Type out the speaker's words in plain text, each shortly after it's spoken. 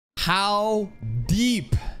How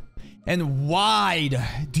deep and wide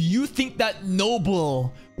do you think that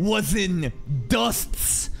noble was in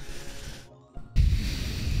dusts?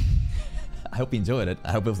 I hope you enjoyed it.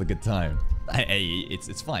 I hope it was a good time. Hey,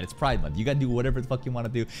 it's fine. It's Pride Month. You gotta do whatever the fuck you want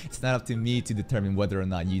to do. It's not up to me to determine whether or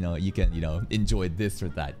not you can enjoy this or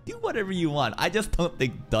that. Do whatever you want. I just don't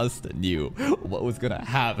think Dust knew what was gonna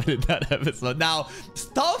happen in that episode. Now,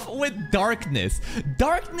 stuff with Darkness.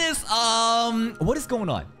 Darkness, what is going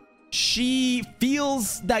on? She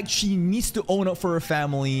feels like she needs to own up for her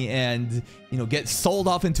family and, get sold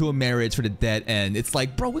off into a marriage for the debt. And it's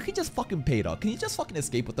like, bro, we could just fucking pay it off. Can you just fucking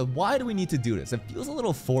escape with them? Why do we need to do this? It feels a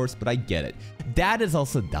little forced, but I get it. Dad is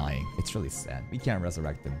also dying. It's really sad. We can't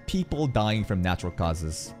resurrect him. People dying from natural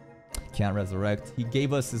causes. Can't resurrect. He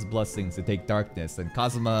gave us his blessings to take Darkness, and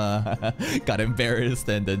Kazuma got embarrassed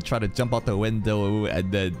and then tried to jump out the window, and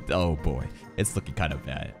then, oh boy, it's looking kind of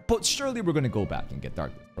bad. But surely we're gonna go back and get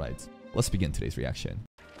Darkness, right? Let's begin today's reaction.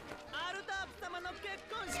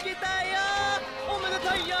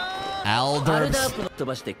 Alderps.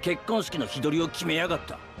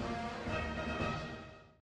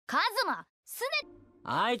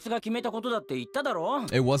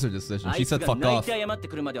 It was her decision. She said fuck off.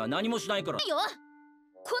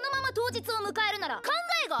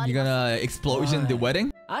 You gonna explosion the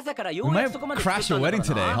wedding? We might crash your wedding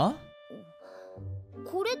today, huh?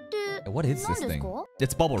 What is this thing?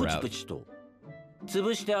 It's bubble wrap.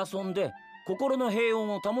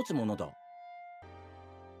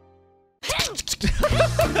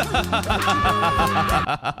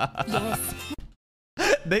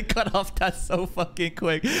 They cut off that so fucking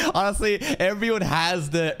quick. Honestly, everyone has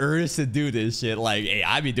the urge to do this shit. Like, hey,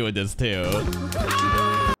 I be doing this too.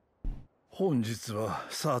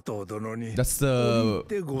 That's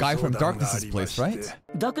the guy from Darkness's place, right?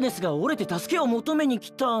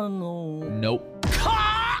 Nope.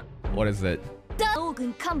 What is it?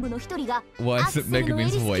 Why is it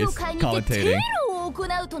Megumin's voice commentating?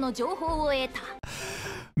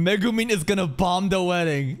 Megumin is gonna bomb the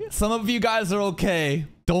wedding. Some of you guys are okay.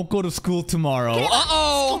 Don't go to school tomorrow.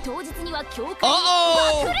 Uh-oh!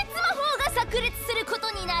 Uh-oh!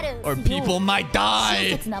 Or people might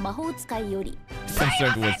die!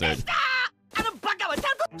 Censored wizard.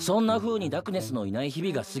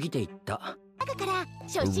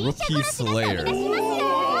 Rookie Slayer.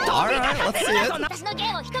 Alright, let's see it.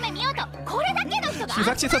 She's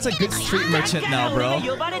actually such a good street merchant now, bro.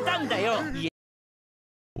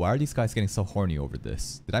 Why are these guys getting so horny over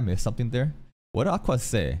this? Did I miss something there? What did Aqua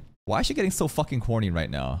say? Why is she getting so fucking horny right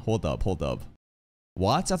now? Hold up, hold up.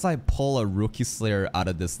 Watch as I pull a Rookie Slayer out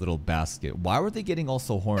of this little basket. Why were they getting all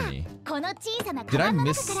so horny? Did I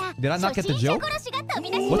not get the joke?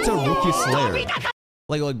 What's a Rookie Slayer?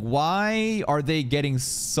 Like why are they getting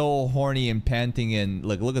so horny and panting and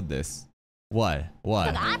like, look at this. What?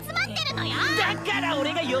 What? Love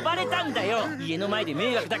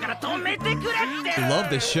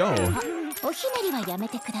the show.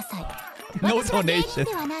 No donation.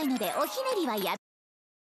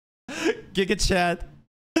 Giga Chat.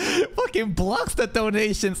 Fucking blocks the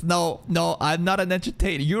donations. No, I'm not an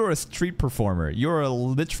entertainer. You're a street performer. You're a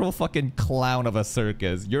literal fucking clown of a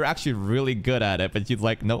circus. You're actually really good at it, but she's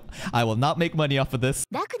like, no, I will not make money off of this.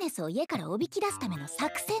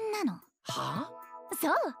 Huh?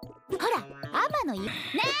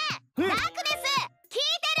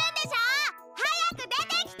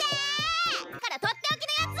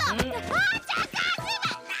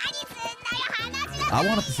 I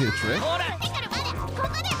wanted to see the trick.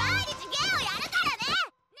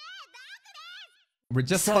 We're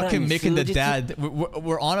just fucking making the dad.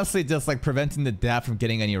 We're honestly just like preventing the dad from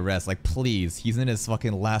getting any arrest. Like, please, he's in his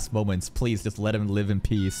fucking last moments. Please, just let him live in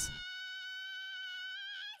peace.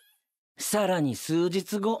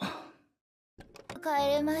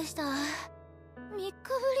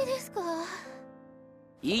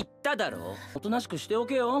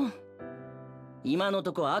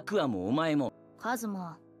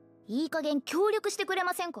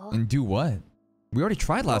 And do what? We already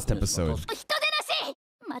tried last episode.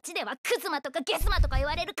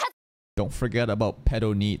 Don't forget about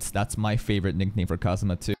pedo neats. That's my favorite nickname for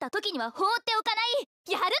Kazuma too.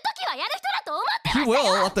 He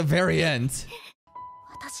will at the very end.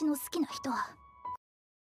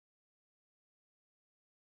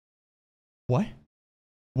 What?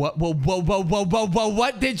 What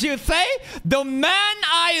did you say? The man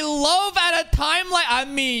I love at a time like, I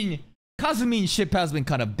mean, Kazumi's ship has been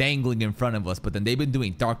kind of dangling in front of us, but then they've been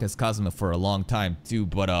doing Darkness Kazuma for a long time too.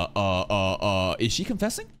 But is she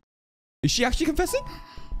confessing? Is she actually confessing?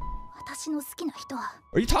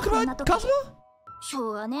 Are you talking about Kazuma?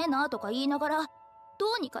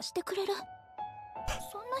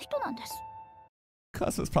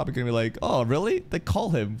 Kazuma's probably gonna be like, oh, really? Then call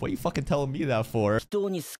him. What are you fucking telling me that for?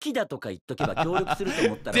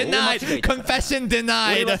 Denied! Confession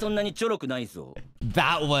denied!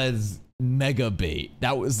 That was mega bait.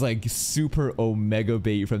 That was like super omega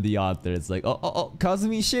bait from the author. It's like, oh,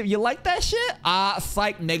 Kazumi shit, you like that shit?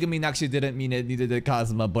 Psych, Megumin actually didn't mean it, neither did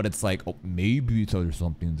Kazuma, but it's like, oh, maybe there's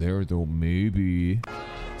something there though, maybe.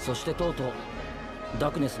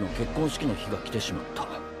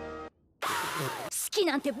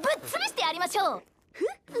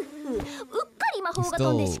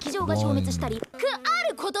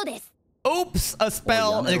 Oops, a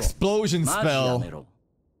spell, an explosion spell. No,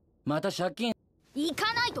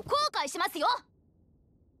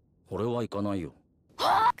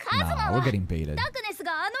 we're getting baited.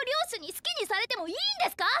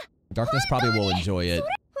 Darkness probably will enjoy it.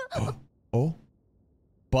 Oh?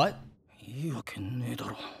 But?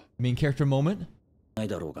 Main character moment?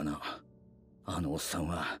 Getting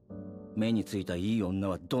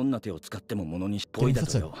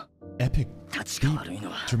such an epic, deep,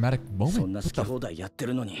 dramatic moment.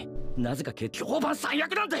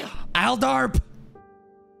 Aldarp!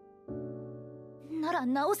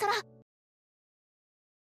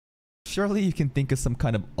 Surely you can think of some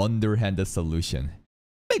kind of underhanded solution.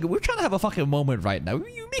 Like, we're trying to have a fucking moment right now.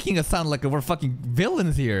 You're making us sound like we're fucking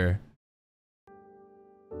villains here.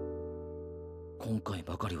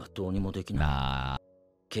 Nah.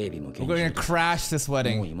 We're gonna crash this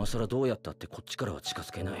wedding. The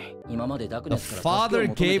father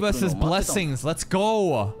gave us his blessings. Let's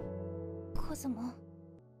go.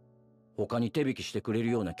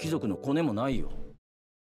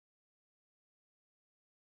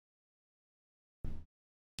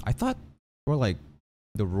 I thought we're like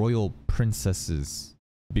the royal princess's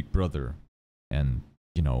big brother, and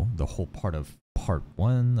you know, the whole part of part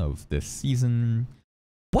 1 of this season.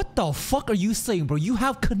 What the fuck are you saying, bro? You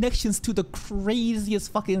have connections to the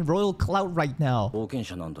craziest fucking royal clout right now. Oh, boing,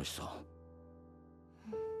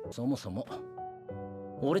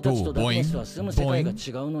 boing,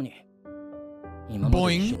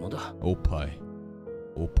 boing. Opie,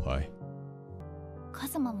 opie.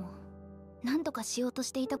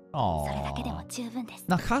 Aww.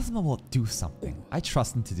 Now Kazuma will do something. I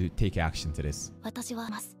trust him to take action to this.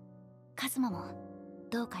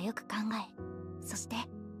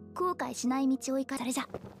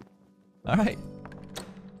 Alright.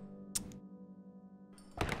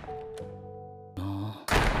 Oh!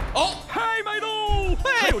 Hey, Maido!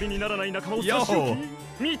 Hey! Yo!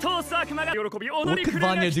 What could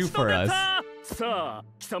Vanya do for us?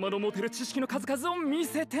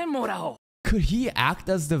 Could he act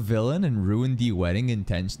as the villain and ruin the wedding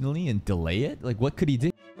intentionally and delay it? Like, what could he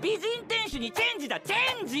do?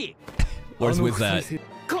 Where's Wiz at?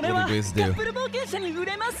 What did Wiz do?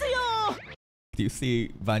 Do you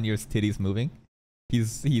see Vanya's titties moving?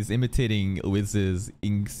 He's imitating Wiz's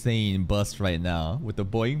insane bust right now with the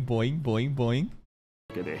boing, boing, boing, boing.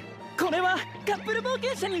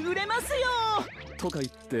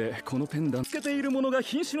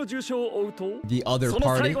 The other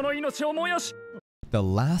party. The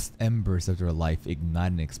last embers of their life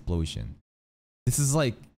ignite an explosion. This is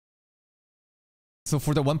like... So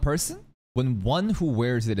for the one person, when one who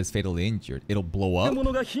wears it is fatally injured, it'll blow up. Boing,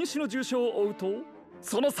 boing,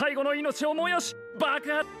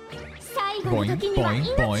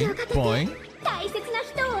 boing, boing.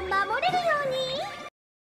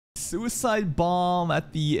 Suicide bomb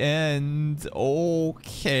at the end.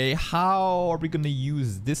 Okay, how are we gonna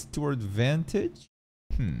use this to our advantage?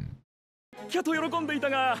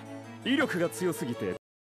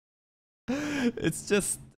 It's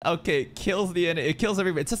just... Okay, it kills the enemy. It kills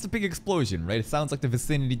everybody. It's just a big explosion, right? It sounds like the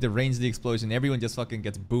vicinity deranged the explosion. Everyone just fucking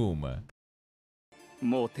gets boom.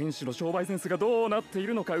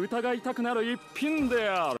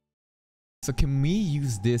 So can we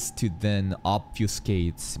use this to then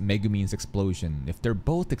obfuscate Megumin's explosion? If they're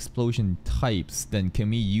both explosion types, then can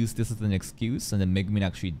we use this as an excuse and then Megumin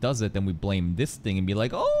actually does it, then we blame this thing and be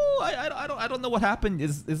like, oh, I don't know what happened.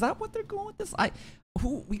 Is that what they're going with this?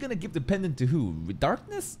 Who we gonna give the pendant to who?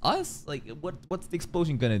 Darkness? Us? Like what's the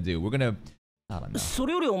explosion gonna do? We're gonna... I don't know.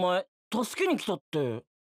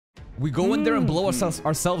 We go in there and blow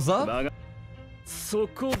ourselves up?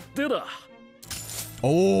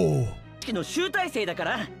 Oh!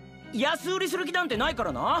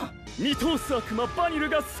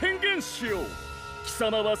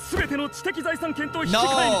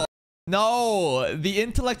 No! No! The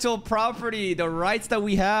intellectual property, the rights that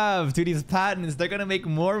we have to these patents, they're gonna make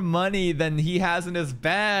more money than he has in his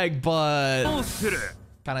bag, but...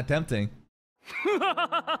 Kinda tempting.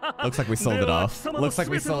 Looks like we sold it off. Looks like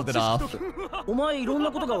we sold it off. お前いろん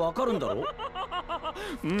なことがわかるんだろ？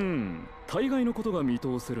大概のことが見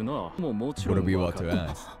通せるな。もちろ What ん。 do we want to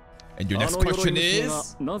ask? And your next question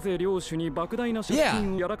is? なぜ領主に莫大な借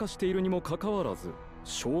金をやらかしているにもかかわらず、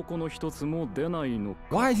証拠の一つも出ないのか。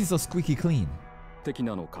 Why is he so squeaky clean? 的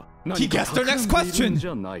なのか。 He guessed our next question! じ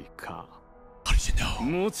ゃないか。 How did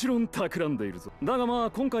you know? もちろん企んでいるぞ。だがま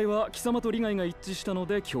あ今回は貴様と利害が一致したの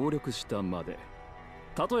で協力したまで。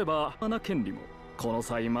例えば花権利もこの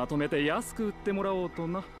際まとめて安く売ってもらおうと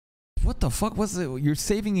な。 What the fuck was it? You're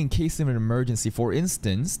saving in case of an emergency. For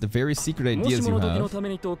instance, the very secret ideas you もしもの時の have. ため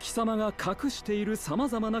にと貴様が隠している様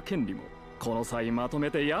々な権利もこの際まと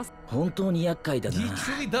めて安く。本当に厄介だな。 He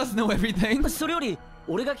truly does know everything. それより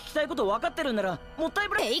俺が聞きたいこと分かってるんならもったい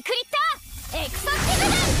ぶら。エイクリッターエクソテ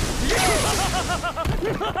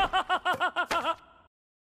ィブ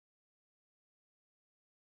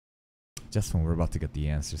Just when we're about to get the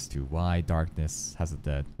answers to why darkness has a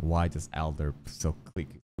dead, why does Alder so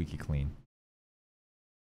squeaky clean?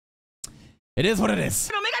 It is what it is.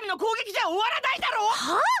 女神の攻撃じゃ終わらないだろ。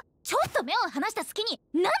はあ？ちょっと目を離した隙に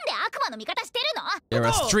なんで悪魔の味方してるの？ You're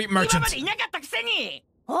a street 今ま merchant. でいなかったくせに。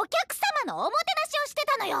お客様のおもてなしをして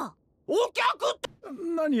たのよ。お客って。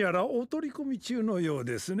何やらお取り込み中のよう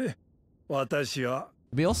ですね。私は。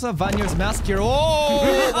 We also have Vanier's mask here. Oh,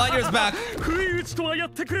 Vanier's back. 不意打ちとはやっ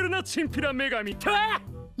てくれるなチンピラ女神。やっ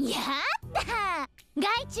た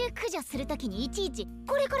害虫駆除するときにいちいち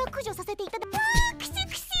これから駆除させていただくし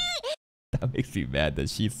くし That makes me mad that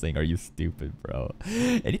she's saying, "Are you stupid, bro?"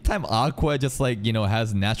 Anytime Aqua just like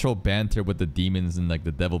has natural banter with the demons and like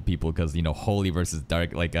the devil people, because holy versus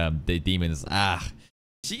dark, like the demons.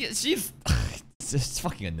 She's it's just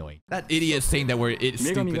fucking annoying. That idiot saying that we're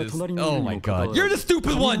stupid is, oh my god, you're the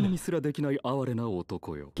stupid one.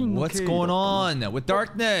 What's going on with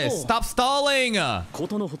darkness? Stop stalling.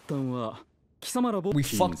 We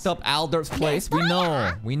fucked up Alder's place.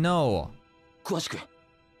 We know. 詳しく。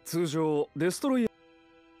通常デストロイヤ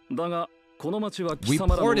ーだがこの町は We 貴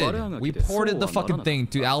様らの我あが ported きで the fucking thing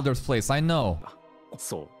to Alder's place. I know.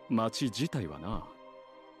 そう町自体はな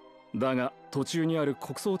だが途中にある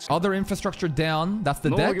穀倉地 Other infrastructure down. That's the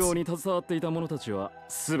農 debt. 業に携わっていた者たちは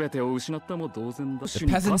全てを失ったも同然だ The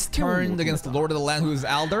peasants turned against the Lord of the Land, who's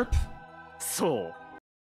Alderp. そう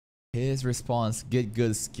His response: "Get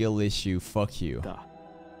good skill issue. Fuck you." だ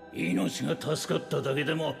命が助かっただけ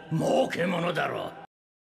でも儲けものだろう。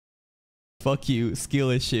 Fuck you, skill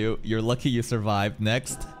issue. You're lucky you survived.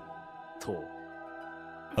 Next. と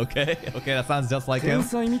Okay, that sounds just like 天 him.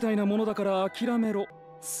 才みたいなものだから諦めろ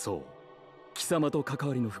そう貴様と関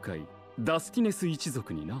わりの深いダスティネス一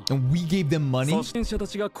族にな And we gave them money. 祖先者た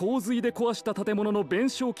ちが洪水で壊した建物の弁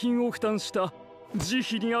償金を負担した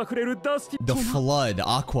慈悲にあふれるダスティ The flood,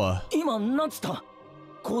 Aqua. 今なんつった？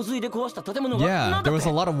洪水で壊した建物が。 Yeah, there was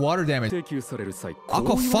a lot of water damage. 請求される際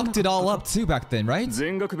Aqua fucked it all up too back then, right?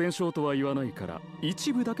 全額弁償とは言わないから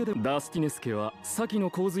一部だけでダスティネス家は先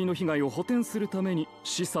の洪水の被害を補填するために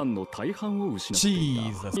資産の大半を失ってい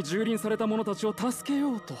た Jesus. 蹂躙された者たちを助け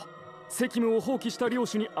ようと責務を放棄した領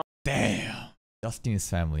主に Damn. Dustin's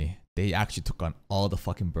family, they actually took on all the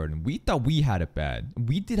fucking burden. We thought we had it bad.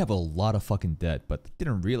 We did have a lot of fucking debt, but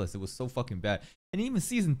didn't realize it was so fucking bad. And even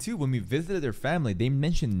season 2, when we visited their family, they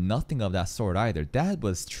mentioned nothing of that sort either. Dad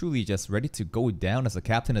was truly just ready to go down as a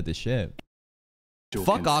captain of the ship.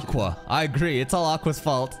 Fuck Aqua. I agree. It's all Aqua's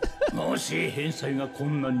fault. もし返済が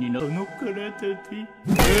困難になるのからてて。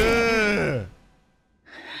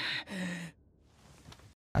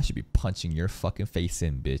I should be punching your fucking face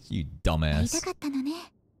in, bitch. You 痛 dumbass. かったのね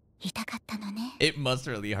痛かったのね It must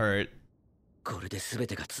really hurt. これで全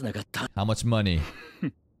てがつながった。 How much money?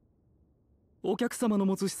 お客様の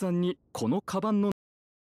持つ資産にこのカバンの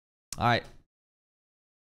Alright.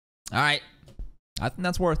 Alright. I think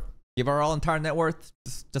that's worth. Give our all entire net worth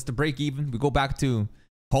just to break even. We go back to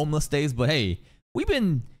homeless days, but hey, we've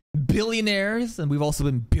been billionaires and we've also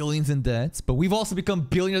been billions in debts, but we've also become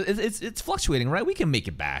billionaires. It's fluctuating, right? We can make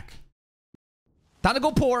it back. Time to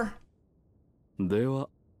go poor. では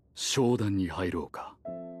商談に入ろうか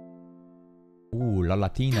Ooh, La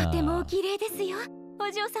とても Latina. 綺麗ですよお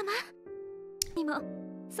嬢様にも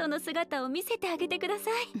その姿を見せてあげてくださ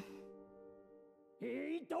い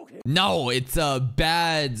No, it's a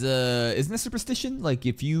bad, isn't it superstition? Like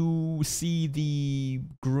if you see the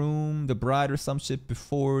groom, the bride or some shit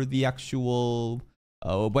before the actual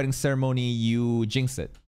wedding ceremony, you jinx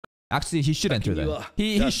it. Actually, he should enter that.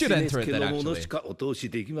 He should enter it then,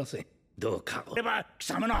 actually. どうか。では貴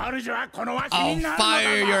様の主はこのわし I'll になるのだ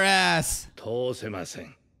fire ぞ。 your ass. 通せませ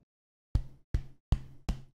ん。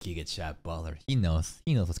 Giga chat baller. He knows.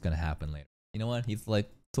 He knows what's gonna happen later. You know what? He's like,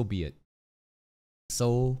 so be it.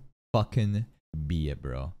 So fucking be it,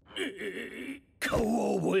 bro.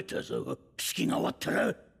 顔を覚えたぞ。式が終わった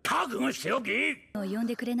ら覚悟しておけ。呼ん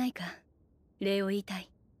でくれないか。礼を言いたい。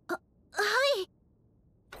はい。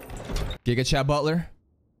 Giga Chat Butler?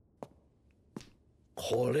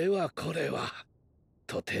 これは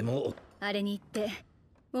とても。あれに言って、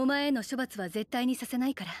お前への処罰は絶対にさせな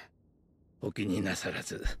いから。お気になさら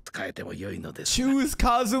ず使えても良いのです。Choose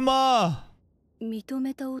Kazuma! 認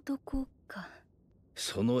めた男か。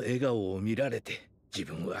その笑顔を見られて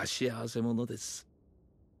自分は幸せ者です。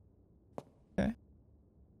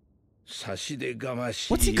差しでがまし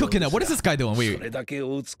い。What's he cooking at? What is this guy doing? Wait. それだけ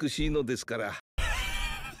お美しいのですから。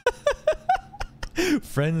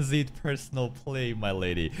Frenzied personal play, my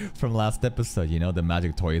lady. From last episode, you know, the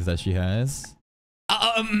magic toys that she has?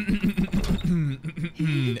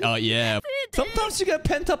 Oh, yeah. Sometimes you get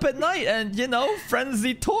pent up at night and, you know,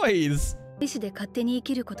 frenzied toys. 意志で勝手に生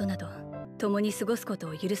きることなど、共に過ごすこと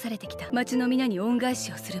を許されてきた。町の皆に恩返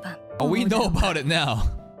しをする番。Oh, we know about it now.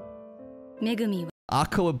 めぐみんは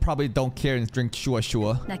Aqua probably don't care and drink shua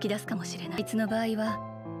shua. 泣き出すかもしれない。いつの場合は、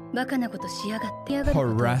バカなことしやがってやがること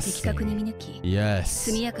を的確に見抜き、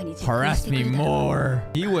速やかに実行してくれた。 Harass me more.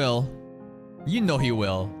 He will. You know he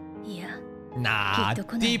will. いや、Nah,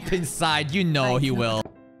 deep inside, you know he will.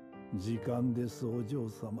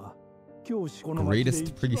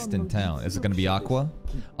 Greatest priest in town. Is it gonna be Aqua?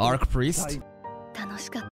 Arc Priest? 楽し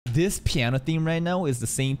かった。 This piano theme right now is the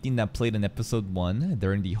same theme that played in episode 1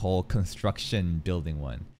 during the whole construction building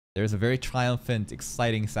one. There's a very triumphant,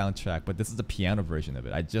 exciting soundtrack, but this is the piano version of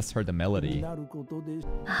it. I just heard the melody. あ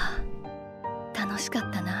あ、楽しか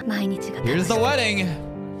ったな。毎日が楽しかった。 Here's the wedding!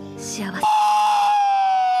 幸せ。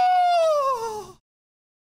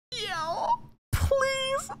 Yo,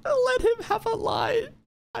 please let him have a line.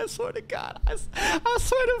 I swear to God. I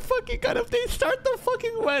swear to fucking God, if they start the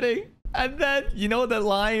fucking wedding and then, you know the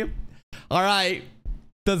line? Alright.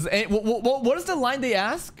 What is the line they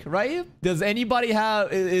ask, right? Does anybody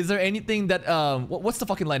have, is there anything that, what's the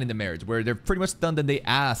fucking line in the marriage where they're pretty much done, then they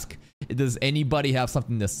ask, does anybody have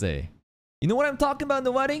something to say? You know what I'm talking about in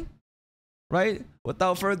the wedding? Right?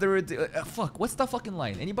 Without further ado, fuck, what's the fucking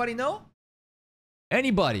line? Anybody know?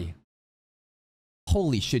 Anybody?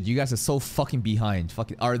 Holy shit, you guys are so fucking behind.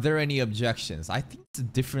 Fucking, are there any objections? I think it's a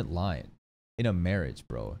different line in a marriage,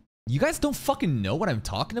 bro. You guys don't fucking know what I'm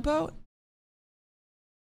talking about?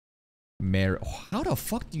 How the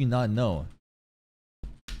fuck do you not know?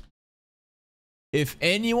 If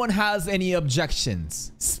anyone has any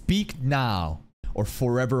objections, speak now or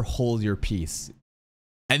forever hold your peace.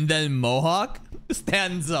 And then Mohawk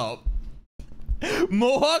stands up.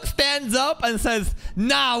 Mohawk stands up and says,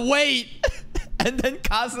 nah, wait. And then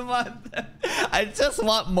Kazuma, I just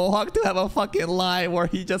want Mohawk to have a fucking line where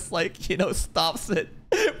he just like, you know, stops it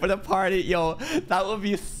for the party. Yo, that would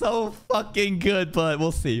be so fucking good, but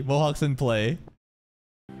we'll see. Mohawk's in play.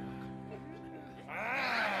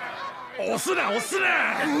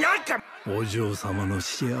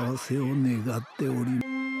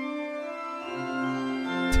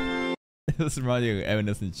 This reminds me of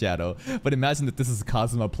Eminence in Shadow. But imagine that this is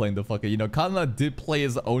Kazuma playing the fucking... You know, Kazuma did play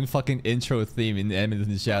his own fucking intro theme in Eminence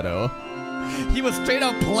in Shadow. He was straight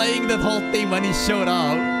up playing the whole theme when he showed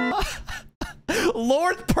up.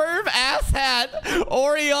 Lord Perv asshat!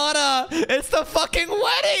 Oriana! It's the fucking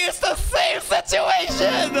wedding! It's the same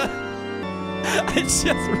situation! I just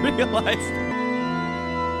realized.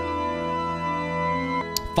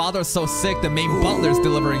 Father's so sick, the main butler's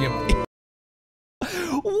delivering him.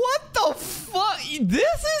 What the fuck?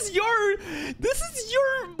 This is your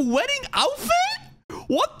wedding outfit?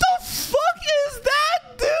 What the fuck is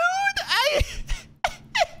that, dude?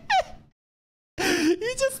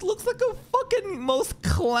 He just looks like a fucking most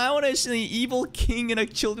clownish and evil king in a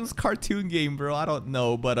children's cartoon game, bro. I don't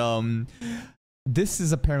know, but this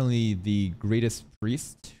is apparently the greatest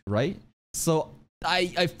priest, right? So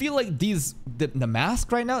I feel like the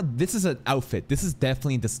mask right now, this is an outfit. This is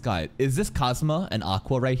definitely disguise. Is this Kazuma and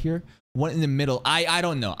Aqua right here? One in the middle. I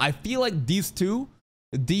don't know. I feel like these two,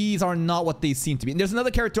 these are not what they seem to be. And there's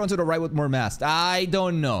another character on to the right with more masks. I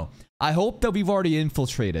don't know. I hope that we've already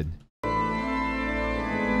infiltrated.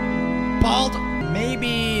 Bald.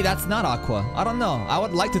 Maybe that's not Aqua. I don't know. I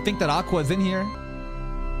would like to think that Aqua is in here.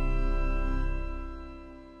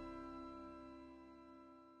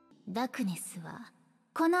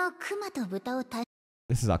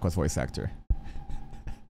 This is Aqua's voice actor.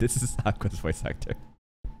 This is Aqua's voice actor.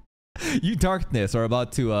 You Darkness are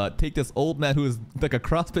about to take this old man who is like a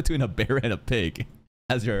cross between a bear and a pig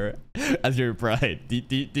as your bride.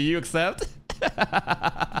 Do you accept?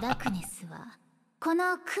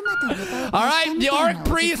 Alright, the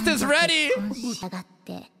Archpriest is ready!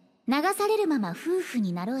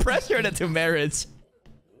 Pressured into marriage.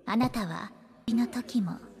 あなたはの時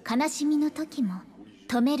も悲しみの時も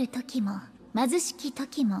止める時も貧しき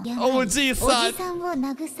時もおじさんを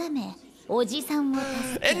慰めおじさんを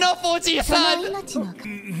助け Enough おじさん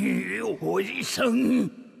おじさん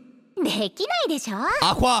できないでしょ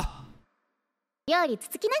アクア料理つ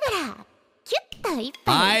つきながらキュッと一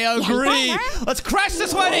杯 I agree! Let's crash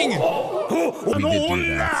this wedding! We did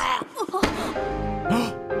do that.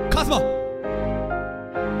 Cosmo!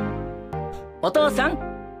 お父さ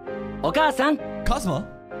んお母さん Cosmo?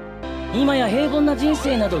 今や平凡な人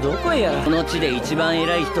生などどこへやらこの地で一番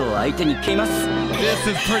偉い人を相手に蹴ります This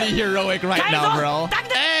is pretty heroic right now, bro.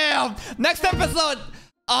 Damn! Next episode!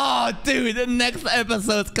 Oh, dude, the next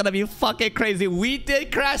episode's gonna be fucking crazy. We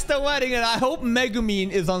did crash the wedding, and I hope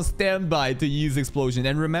Megumin is on standby to use Explosion.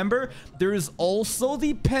 And remember, there is also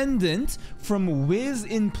the pendant from Wiz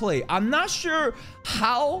in play. I'm not sure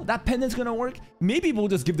how that pendant's gonna work. Maybe we'll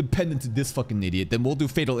just give the pendant to this fucking idiot. Then we'll do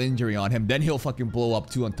Fatal Injury on him. Then he'll fucking blow up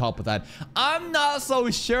too on top of that. I'm not so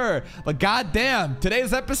sure. But goddamn,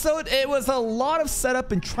 today's episode, it was a lot of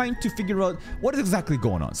setup and trying to figure out what is exactly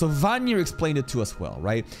going on. So Vanir explained it to us well,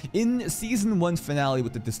 right? In season 1 finale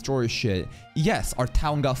with the destroyer shit, yes, our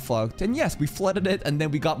town got fucked. And yes, we flooded it and then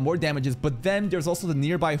we got more damages. But then there's also the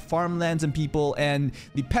nearby farmlands and people and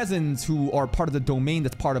the peasants who are part of the domain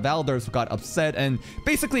that's part of Alders who got upset. And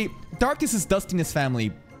basically, Darkness is Dusty and his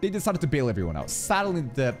family. They decided to bail everyone out. Saddling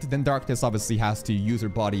the depth, then Darkness obviously has to use her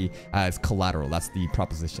body as collateral. That's the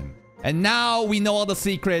proposition. And now we know all the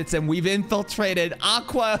secrets and we've infiltrated.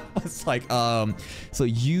 Aqua was like, so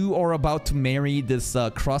you are about to marry this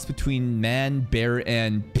cross between man, bear,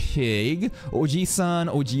 and pig. Oji-san,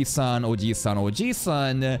 Oji-san, Oji-san,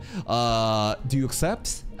 Oji-san. Do you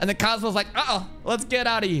accept? And the Cosmo's like, let's get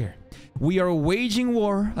out of here. We are waging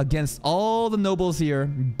war against all the nobles here,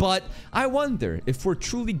 but I wonder if we're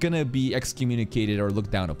truly gonna be excommunicated or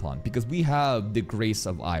looked down upon, because we have the grace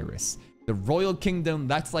of Iris. The royal kingdom,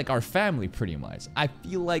 that's like our family pretty much. I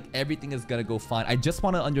feel like everything is gonna go fine. I just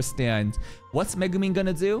want to understand what's Megumin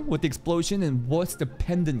gonna do with the explosion and what's the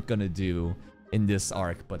pendant gonna do in this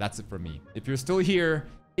arc, but that's it for me. If you're still here,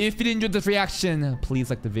 if you enjoyed this reaction,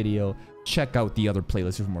 please like the video, check out the other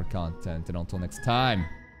playlists for more content, and until next time,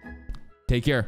 take care.